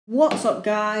What's up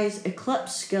guys,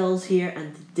 Eclipse Skills here,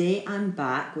 and today I'm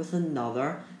back with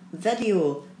another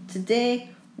video.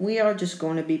 Today we are just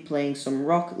going to be playing some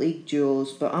Rocket League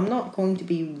duos, but I'm not going to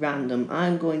be random.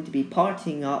 I'm going to be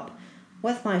partying up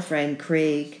with my friend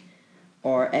Craig,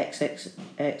 or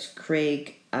XXX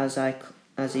Craig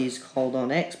as he's called on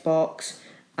Xbox,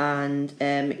 and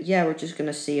yeah, we're just going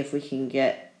to see if we can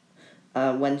get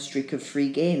a win streak of 3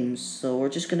 games. So we're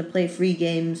just going to play 3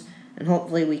 games and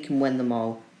hopefully we can win them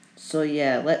all. So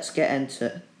yeah, let's get into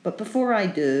it. But before I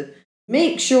do,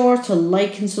 make sure to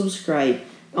like and subscribe.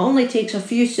 It only takes a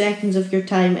few seconds of your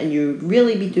time and you'll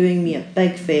really be doing me a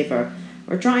big favour.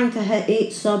 We're trying to hit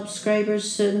 8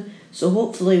 subscribers soon, so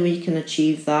hopefully we can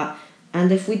achieve that.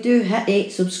 And if we do hit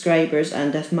 8 subscribers,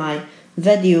 and if my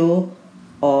video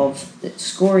of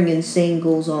scoring insane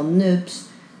goals on noobs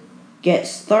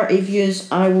gets 30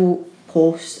 views, I will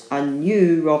post a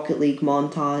new Rocket League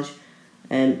montage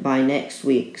by next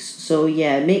week's. So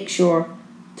yeah, make sure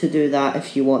to do that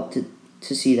if you want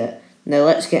to see that. Now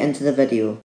let's get into the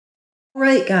video.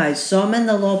 Alright guys, so I'm in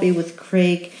the lobby with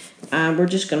Craig and we're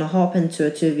just going to hop into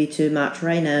a 2v2 match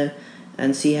right now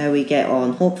and see how we get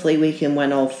on. Hopefully we can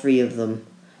win all 3 of them.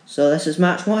 So this is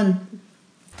match 1.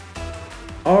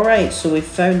 Alright, so we've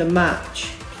found a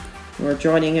match. We're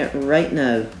joining it right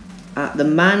now at the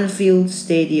Manfield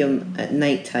Stadium at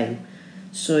night time.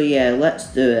 So yeah, let's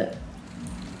do it.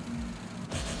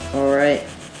 Alright,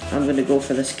 I'm going to go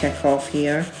for this kickoff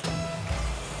here.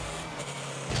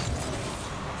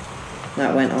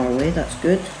 That went our way, that's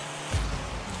good.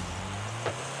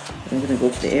 I'm going to go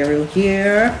for the aerial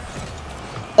here.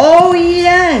 Oh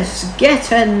yes! Get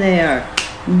in there!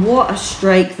 What a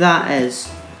strike that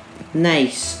is.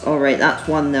 Nice. Alright, that's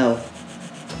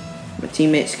 1-0. My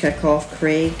teammates kick off,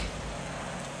 Craig.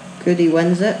 Goody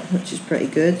wins it, which is pretty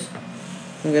good.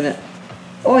 I'm going to...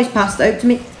 Oh, he's passed it out to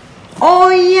me. Oh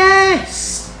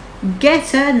yes!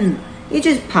 Get in! You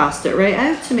just passed it right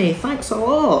out to me. Thanks a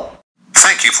lot.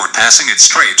 Thank you for passing it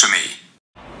straight to me.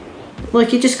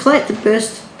 Look, you just collected the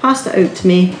boost, passed it out to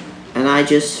me, and I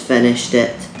just finished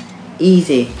it.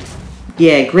 Easy.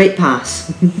 Yeah, great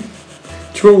pass.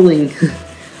 Trolling.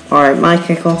 Alright, my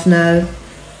kickoff now.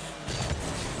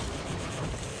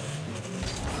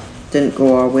 Didn't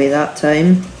go our way that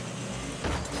time.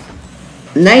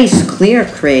 Nice clear,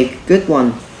 Craig. Good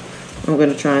one. I'm going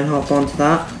to try and hop onto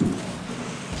that.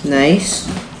 Nice.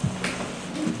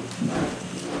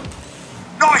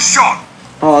 Nice shot!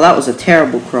 Oh, that was a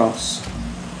terrible cross.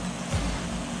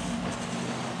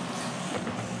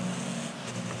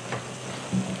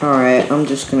 Alright, I'm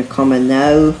just going to come in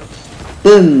now.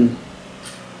 Boom!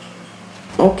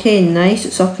 Okay, nice.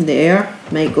 It's up in the air.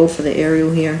 Might go for the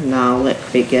aerial here. Nah, I'll let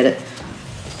Craig get it.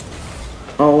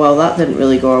 Oh, well, that didn't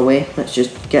really go our way. Let's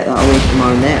just get that away from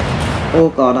our net. Oh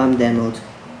god, I'm demoed.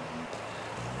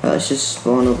 Let's just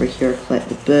spawn over here, collect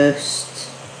the boost.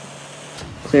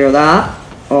 Clear that.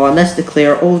 Oh, I missed the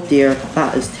clear. Oh dear,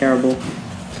 that is terrible.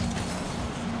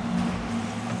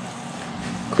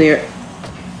 Clear.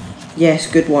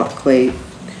 Yes, good work, Craig.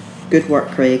 Good work,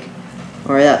 Craig.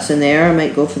 Alright, that's in the air. I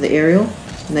might go for the aerial.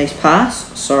 Nice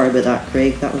pass. Sorry about that,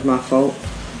 Craig. That was my fault.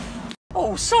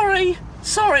 Oh, sorry.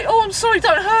 Sorry. Oh, I'm sorry.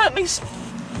 Don't hurt me.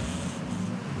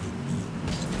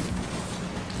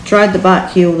 Tried the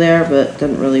back heel there, but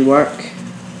didn't really work.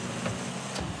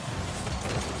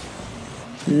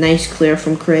 Nice clear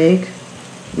from Craig.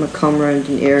 I'm going to come round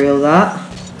and aerial that.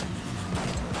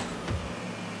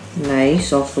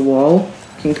 Nice, off the wall.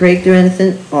 Can Craig do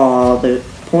anything? Oh, the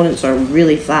opponents are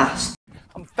really fast.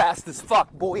 I'm fast as fuck,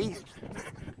 boy.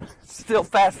 Still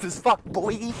fast as fuck,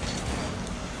 boy.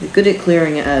 They're good at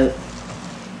clearing it out.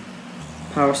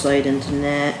 Power slide into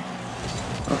net.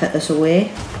 I'll hit this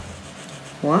away.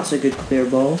 Well, that's a good clear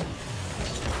ball.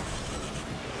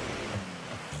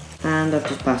 And I've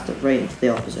just passed it right into the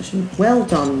opposition. Well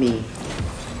done, me.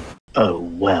 Oh,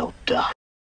 well done.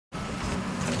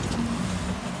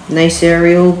 Nice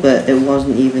aerial, but it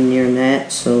wasn't even near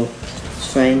net, so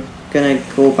it's fine. Gonna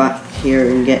go back here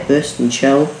and get boost and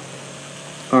chill.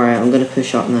 Alright, I'm gonna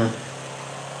push up now.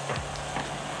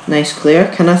 Nice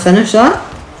clear. Can I finish that?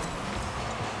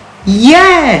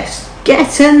 Yes!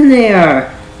 Get in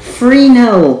there!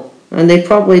 3-0, and they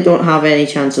probably don't have any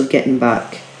chance of getting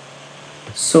back.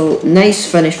 So,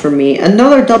 nice finish for me.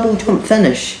 Another double jump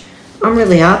finish. I'm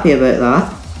really happy about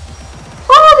that.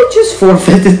 Oh, they just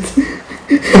forfeited.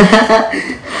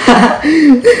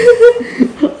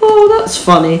 Oh, that's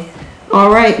funny.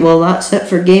 Alright, well that's it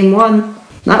for game 1.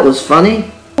 That was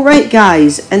funny. Alright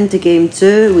guys, into game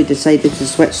 2, we decided to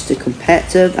switch to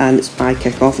competitive and it's my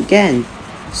kickoff again.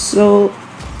 So,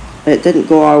 it didn't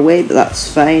go our way, but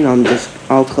that's fine.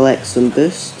 I'll collect some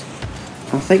boost.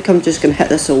 I think I'm just going to hit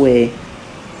this away.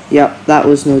 Yep, that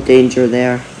was no danger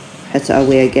there. Hit it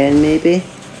away again, maybe.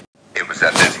 It was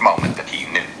at this moment that he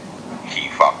knew. He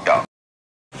fucked up.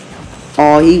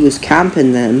 Oh, he was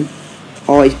camping them.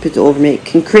 Oh, he's put it over me.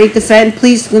 Can Craig defend,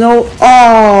 please? No.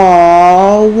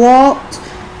 Oh, what?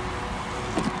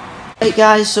 Right,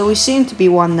 guys, so we seem to be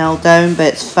 1-0 down,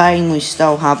 but it's fine. We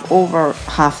still have over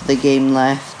half of the game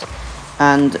left.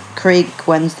 And Craig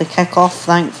wins the kickoff,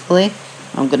 thankfully.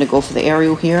 I'm going to go for the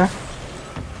aerial here.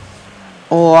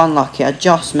 Oh, unlucky. I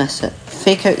just miss it.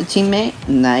 Fake out the teammate.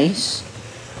 Nice.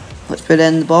 Let's put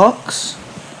it in the box.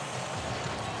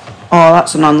 Oh,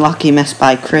 that's an unlucky miss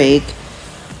by Craig.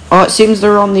 Oh, it seems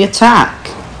they're on the attack.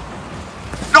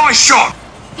 Nice shot!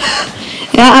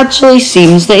 It actually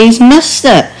seems that he's missed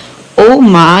it. Oh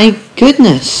my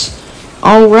goodness.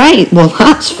 Alright, well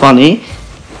that's funny.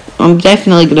 I'm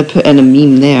definitely going to put in a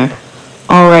meme there.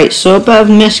 Alright, so a bit of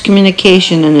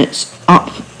miscommunication and it's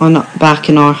up and up back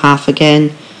in our half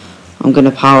again. I'm going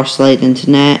to power slide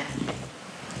into net.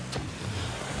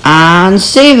 And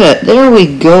save it. There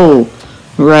we go.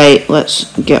 Right,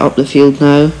 let's get up the field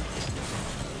now.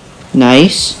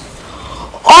 Nice.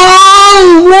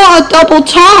 Oh, what a double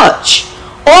touch.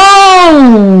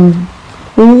 Oh,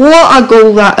 what a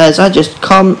goal that is. I just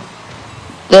come,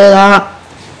 do that,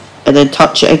 and then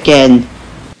touch it again.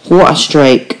 What a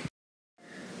strike.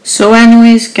 So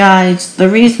anyways, guys, the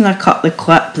reason I cut the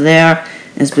clip there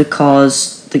is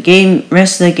because the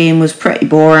rest of the game was pretty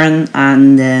boring,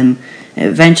 and it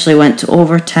eventually went to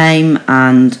overtime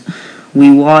and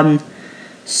we won.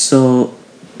 So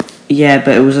yeah,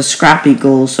 but it was a scrappy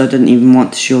goal, so I didn't even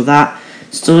want to show that.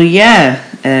 So yeah,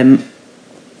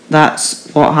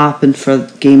 that's what happened for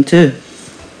game 2.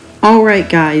 Alright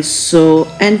guys, so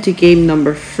into game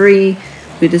number 3,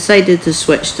 we decided to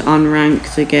switch to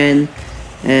unranked again.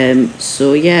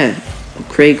 So yeah,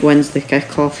 Craig wins the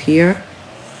kickoff here.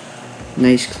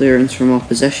 Nice clearance from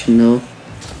opposition though.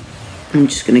 I'm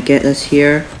just going to get this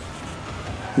here.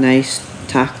 Nice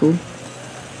tackle.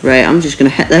 Right, I'm just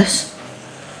going to hit this.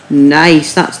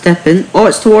 Nice, that's dipping. Oh,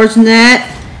 it's towards net.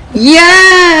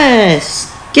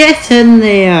 Yes! Get in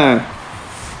there.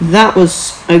 That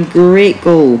was a great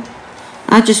goal.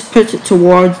 I just put it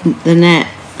towards the net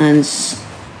and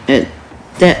it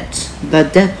dipped. The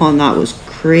dip on that was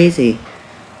crazy.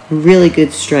 Really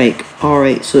good strike.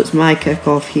 Alright, so it's my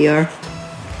kickoff here.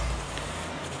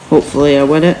 Hopefully I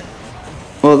win it.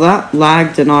 Well, that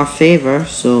lagged in our favour,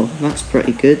 so that's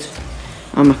pretty good.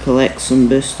 I'm going to collect some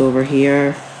boost over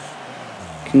here.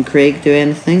 Can Craig do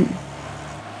anything?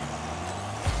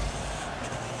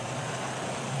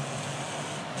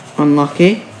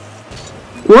 Unlucky.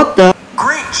 What the?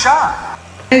 Great shot!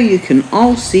 Now you can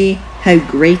all see how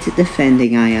great at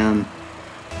defending I am.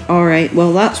 Alright,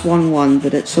 well that's 1-1,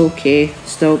 but it's okay.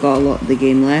 Still got a lot of the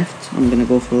game left. I'm going to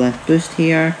go for left boost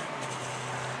here.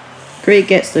 Craig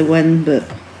gets the win, but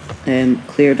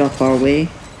cleared up our way.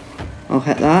 I'll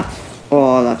hit that.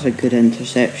 Oh, that's a good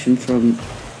interception from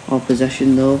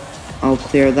opposition though. I'll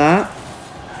clear that.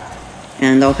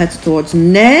 And I'll hit it towards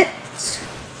net.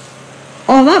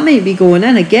 Oh, that may be going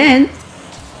in again.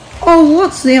 Oh,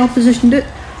 what's the opposition do?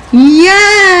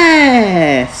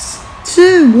 Yes!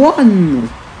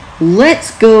 2-1.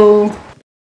 Let's go.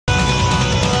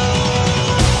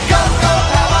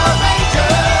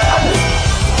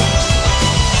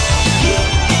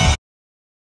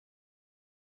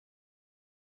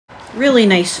 Really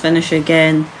nice finish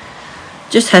again.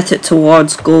 Just hit it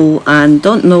towards goal and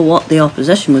don't know what the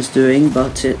opposition was doing,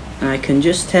 but I can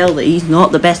just tell that he's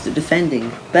not the best at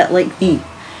defending. Bit like me.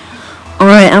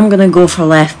 Alright, I'm going to go for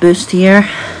left boost here.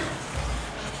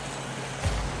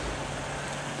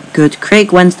 Good.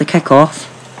 Craig wins the kickoff.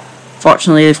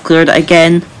 Fortunately, they've cleared it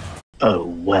again. Oh,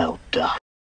 well done.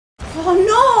 Oh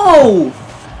no!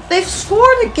 They've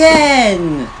scored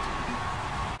again!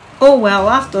 Oh well,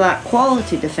 after that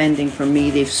quality defending from me,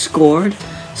 they've scored.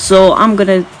 So I'm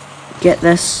going to get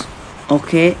this.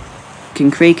 Okay.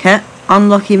 Can Craig hit?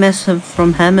 Unlucky miss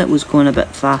from him. It was going a bit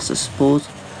fast, I suppose.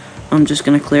 I'm just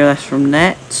going to clear this from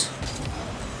net.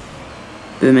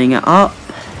 Booming it up.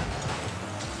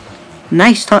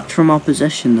 Nice touch from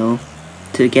opposition though,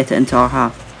 to get it into our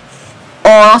half.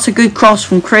 Oh, that's a good cross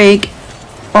from Craig.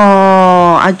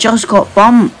 Oh, I just got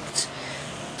bumped.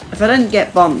 If I didn't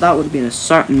get bumped, that would have been a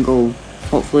certain goal.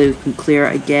 Hopefully we can clear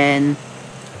it again.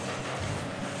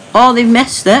 Oh, they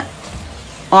missed it.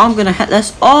 Oh, I'm going to hit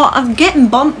this. Oh, I'm getting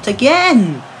bumped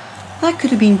again. That could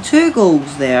have been 2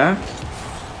 goals there.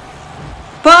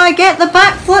 But I get the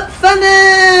backflip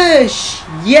finish.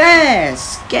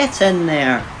 Yes, get in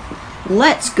there.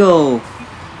 Let's go.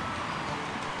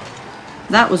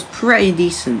 That was pretty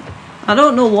decent. I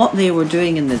don't know what they were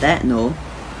doing in the Detno.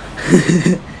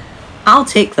 I'll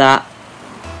take that.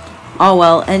 Oh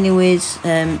well, anyways,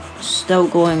 still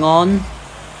going on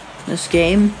this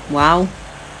game. Wow.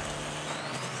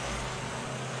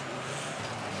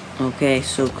 Okay,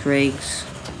 so Craig's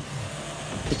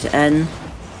put it in.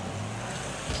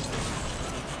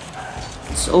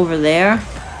 It's over there.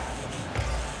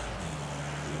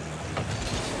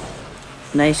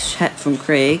 Nice hit from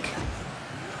Craig.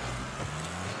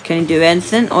 Can he do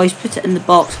anything? Oh, he's put it in the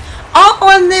box. Oh,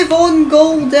 and they've own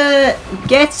goaled it!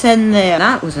 Get in there!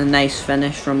 That was a nice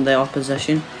finish from the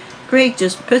opposition. Craig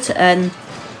just put it in.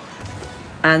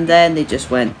 And then they just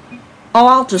went, oh,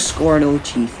 I'll just score an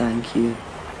OG, thank you.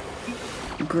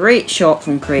 Great shot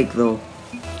from Craig, though.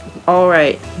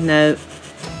 Alright, now...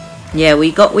 yeah,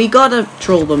 we gotta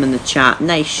troll them in the chat.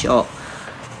 Nice shot.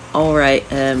 Alright,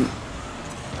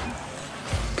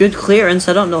 good clearance.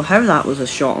 I don't know how that was a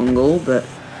shot on goal, but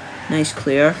nice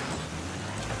clear.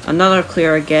 Another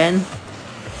clear again.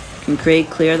 Can Craig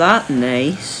clear that?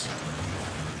 Nice.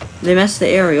 They missed the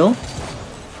aerial.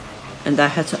 And I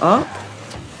hit it up.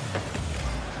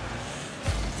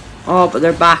 Oh, but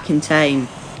they're back in time.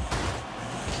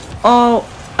 Oh,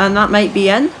 and that might be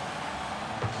in.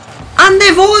 And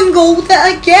they've own goaled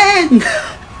it again!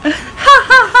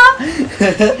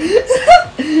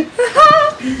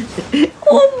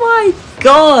 Oh my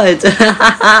god!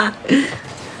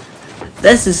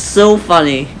 This is so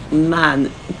funny.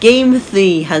 Man, Game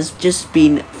 3 has just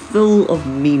been full of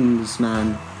memes,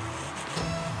 man.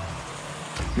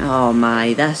 Oh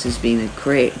my, this has been a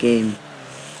great game.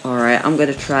 Alright, I'm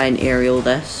gonna try and aerial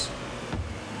this.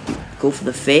 Go for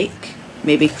the fake.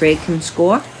 Maybe Craig can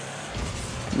score.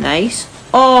 Nice.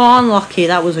 Oh, unlucky.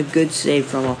 That was a good save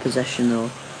from opposition, though.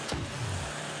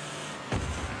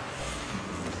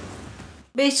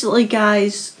 Basically,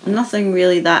 guys, nothing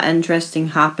really that interesting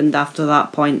happened after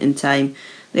that point in time.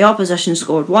 The opposition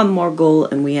scored one more goal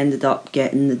and we ended up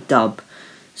getting the dub.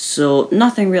 So,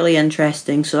 nothing really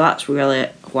interesting, so that's really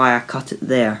why I cut it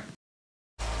there.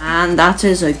 And that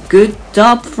is a good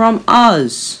dub from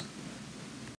us.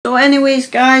 So anyways,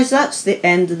 guys, that's the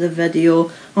end of the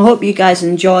video. I hope you guys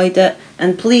enjoyed it,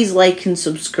 and please like and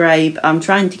subscribe. I'm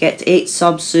trying to get to 8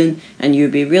 subs soon, and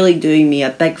you'll be really doing me a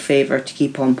big favour to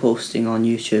keep on posting on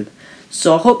YouTube.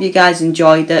 So I hope you guys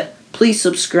enjoyed it. Please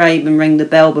subscribe and ring the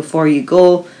bell before you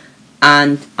go,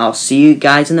 and I'll see you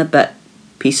guys in a bit.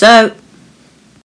 Peace out.